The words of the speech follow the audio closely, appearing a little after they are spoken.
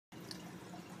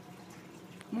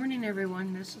Morning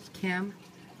everyone, this is Kim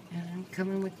and I'm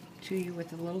coming to you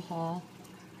with a little haul.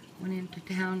 Went into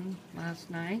town last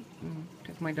night and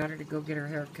took my daughter to go get her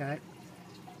hair cut,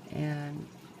 and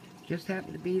just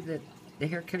happened to be that the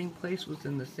hair cutting place was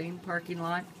in the same parking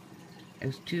lot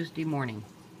as Tuesday morning.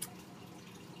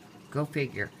 Go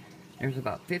figure. There's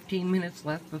about 15 minutes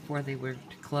left before they were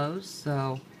to close,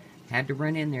 so had to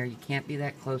run in there. You can't be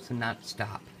that close and not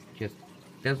stop. Just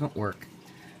doesn't work.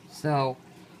 So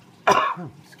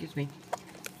excuse me.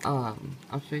 I'll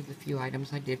show you the few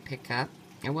items I did pick up.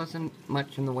 There wasn't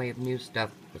much in the way of new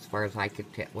stuff as far as I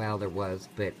could tell. Well, there was,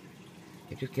 but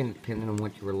it just kind of depended on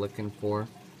what you were looking for.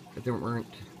 But there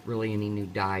weren't really any new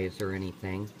dyes or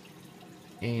anything.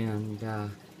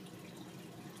 And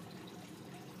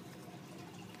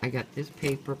I got this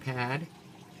paper pad.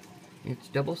 It's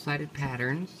double-sided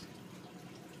patterns.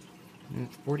 And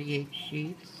it's 48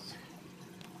 sheets.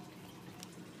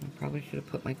 I probably should have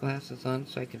put my glasses on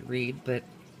so I could read, but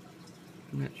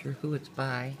I'm not sure who it's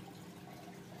by.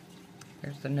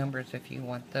 There's the numbers if you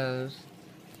want those.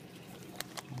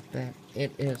 But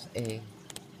it is as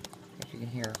you can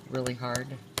hear, really hard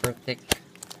for thick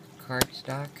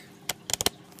cardstock.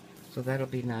 So that'll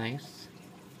be nice.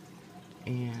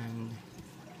 And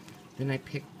then I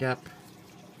picked up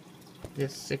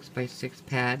this 6x6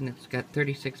 pad, and it's got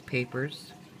 36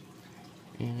 papers.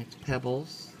 And it's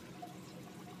pebbles.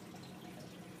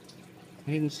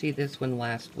 I didn't see this one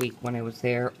last week when I was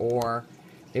there, or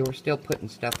they were still putting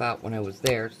stuff out when I was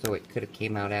there, so it could have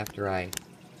came out after I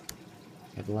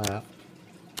had left.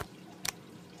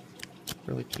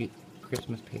 Really cute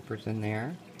Christmas papers in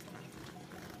there.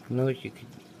 And those you could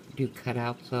do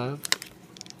cutouts of.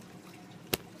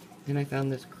 Then I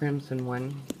found this crimson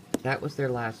one. That was there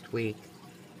last week.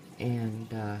 And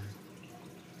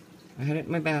I had it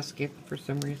in my basket. For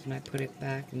some reason I put it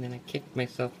back, and then I kicked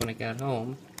myself when I got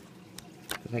home,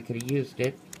 because I could have used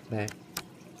it, but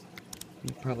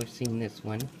you've probably seen this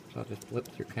one, so I'll just flip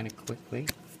through kind of quickly.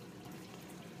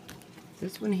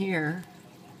 This one here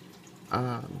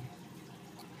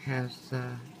has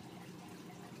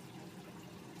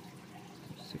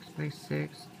 6x6,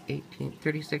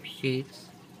 36 sheets.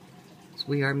 It's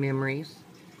We Are Memories,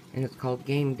 and it's called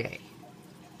Game Day.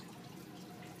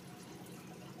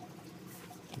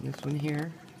 And this one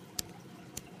here,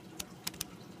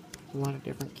 a lot of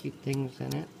different cute things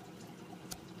in it.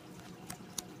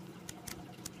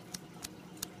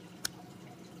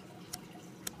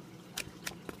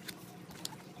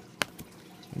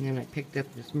 And then I picked up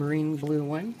this marine blue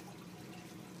one.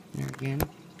 There again,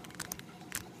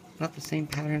 not the same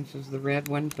patterns as the red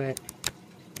one, but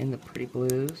in the pretty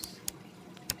blues.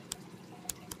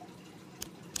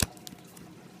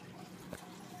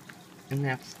 And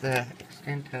that's the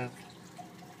extent of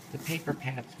the paper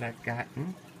pads that I've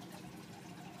gotten.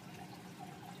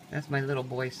 That's my little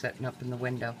boy sitting up in the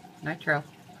window. Nitro.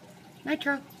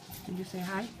 Nitro! Did you say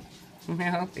hi?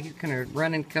 No, he's gonna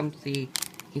run and come see.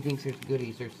 He thinks there's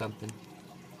goodies or something.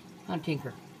 On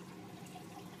Tinker.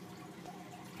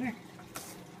 Come here.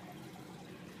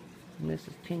 And this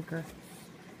is Tinker.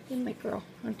 He's my girl.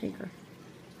 On Tinker.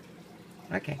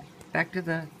 Okay, back to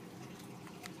the...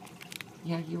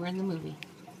 Yeah, you were in the movie.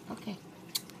 Okay.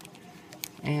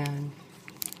 And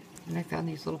I found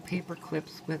these little paper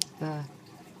clips with the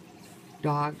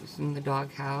dogs in the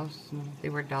dog house. And they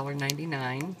were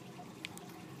 $1.99.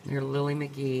 They're Lily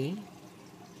McGee.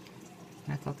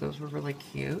 I thought those were really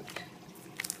cute.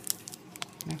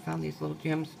 And I found these little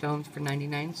gemstones for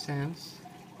 99 cents.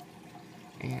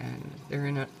 And they're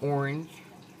in an orange,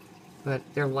 but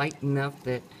they're light enough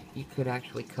that you could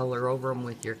actually color over them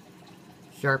with your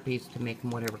Sharpies to make them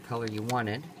whatever color you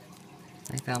wanted.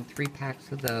 I found 3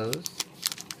 packs of those.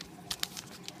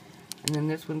 And then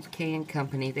this one's K &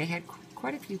 Company. They had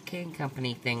quite a few K &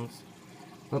 Company things,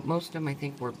 but most of them I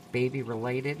think were baby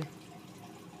related.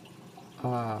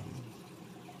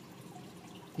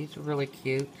 These are really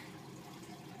cute.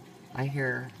 I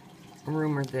hear a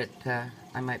rumor that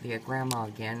I might be a grandma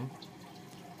again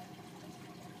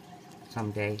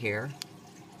someday here.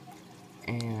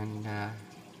 And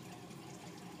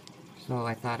so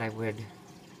I thought I would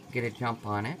get a jump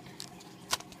on it.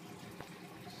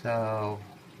 So,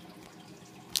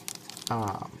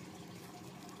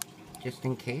 just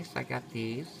in case, I got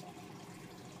these.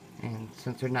 And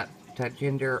since they're not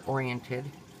gender oriented,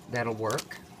 that'll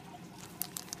work.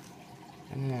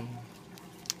 And then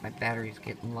my battery's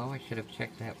getting low. I should have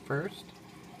checked that first.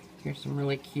 Here's some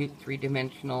really cute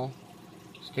 3-dimensional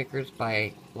stickers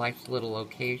by Life's Little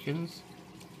Occasions.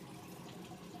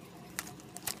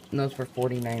 And those were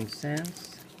 49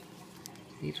 cents.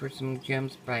 These were some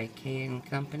gems by K &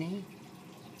 Company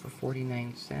for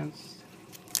 49 cents.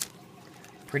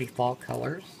 pretty fall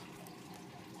colors.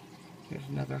 Here's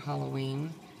another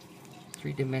Halloween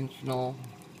 3-dimensional.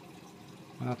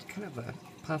 Well, it's kind of a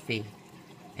puffy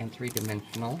and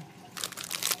 3-dimensional.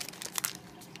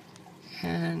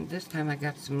 And this time I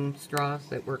got some straws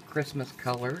that were Christmas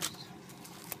colors.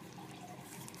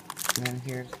 And then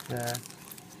here's the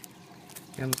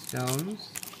gemstones.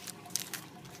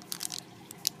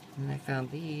 And I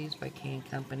found these by K &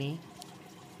 Company.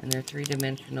 And they're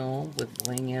 3-dimensional with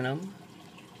bling in them.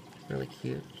 Really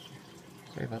cute.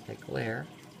 Sorry about that glare.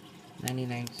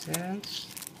 99 cents.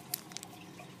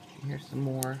 And here's some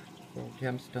more little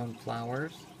gemstone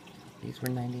flowers. These were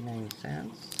 99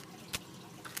 cents.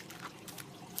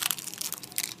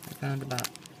 I found about,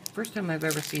 first time I've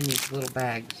ever seen these little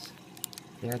bags.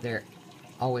 They're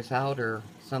always out or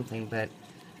something, but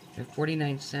they're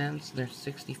 49 cents. There's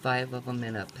 65 of them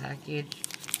in a package.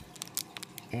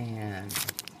 And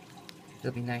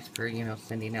they'll be nice for, you know,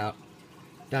 sending out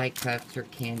die cuts or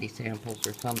candy samples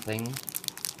or something.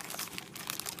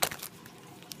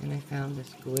 And I found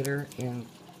this glitter in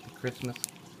the Christmas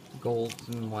golds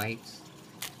and whites.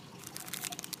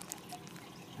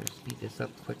 I'll speed this up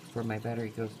quick before my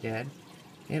battery goes dead.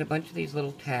 They had a bunch of these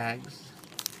little tags.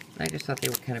 I just thought they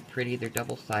were kind of pretty. They're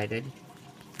double-sided.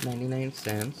 99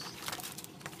 cents.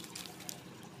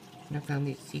 And I found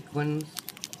these sequins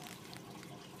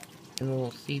and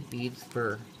little seed beads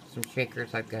for some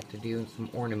shakers I've got to do and some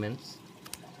ornaments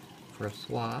for a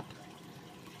swap.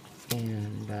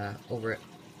 And over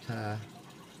at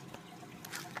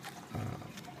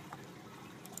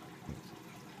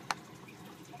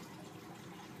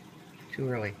too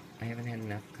early. I haven't had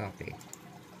enough coffee.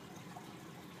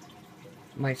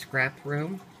 My scrap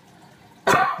room.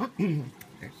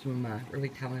 There's some really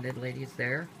talented ladies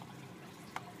there.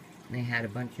 And they had a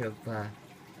bunch of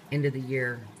end of the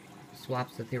year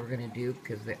swaps that they were going to do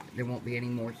because there won't be any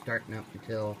more starting up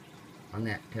until on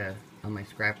that on my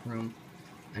scrap room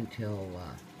until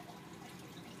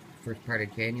first part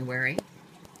of January.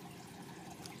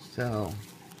 So,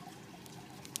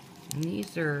 and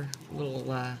these are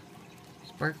little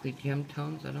sparkly gem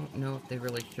tones. I don't know if they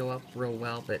really show up real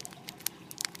well, but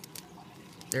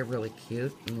they're really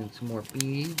cute. And then some more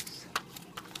beads.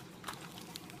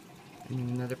 And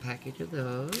another package of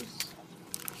those.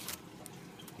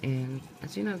 And I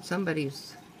seen on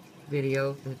somebody's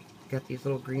video that got these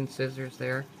little green scissors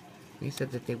there. They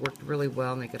said that they worked really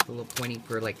well and they got the little pointy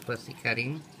for like fussy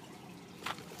cutting.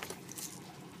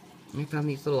 And I found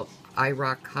these little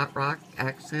iRock Hot Rock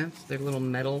accents. They're little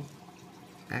metal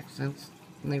accents.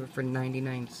 And they were for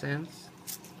 99 cents.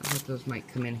 I thought those might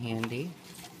come in handy.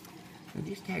 And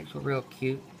these tags were real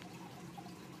cute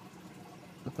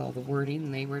with all the wording,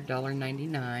 and they were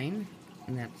 $1.99,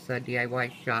 and that's a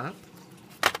DIY shop.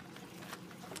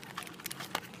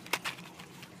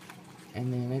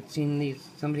 And then I'd seen these,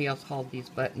 somebody else hauled these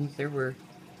buttons. There were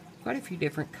quite a few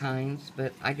different kinds,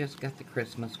 but I just got the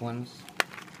Christmas ones.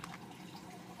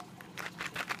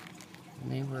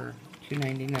 And they were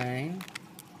 $2.99.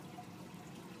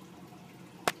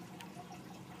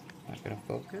 Not gonna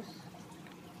focus.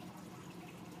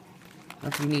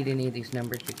 If you need any of these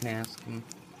numbers, you can ask.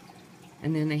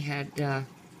 And then they had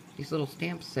these little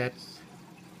stamp sets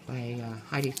by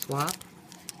Heidi Swap.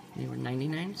 They were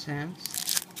 99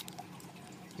 cents.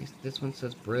 This one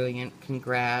says brilliant,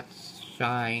 congrats,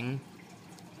 shine.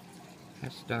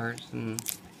 Has stars, and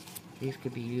these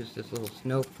could be used as little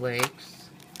snowflakes.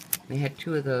 They had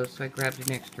 2 of those, so I grabbed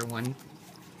an extra one.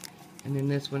 And then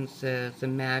this one says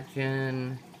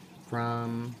imagine,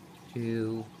 from,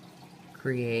 to,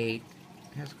 create.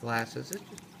 It has glasses. It's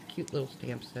just a cute little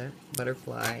stamp set.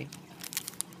 Butterfly.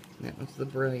 And that one's the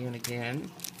brilliant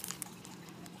again.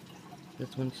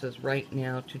 This one says right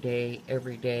now, today,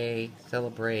 every day,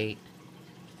 celebrate.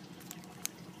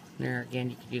 And there again,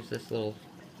 you could use this little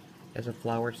as a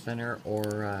flower center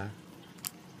or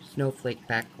snowflake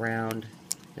background.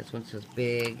 This one says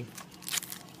big.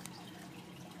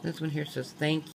 This one here says thank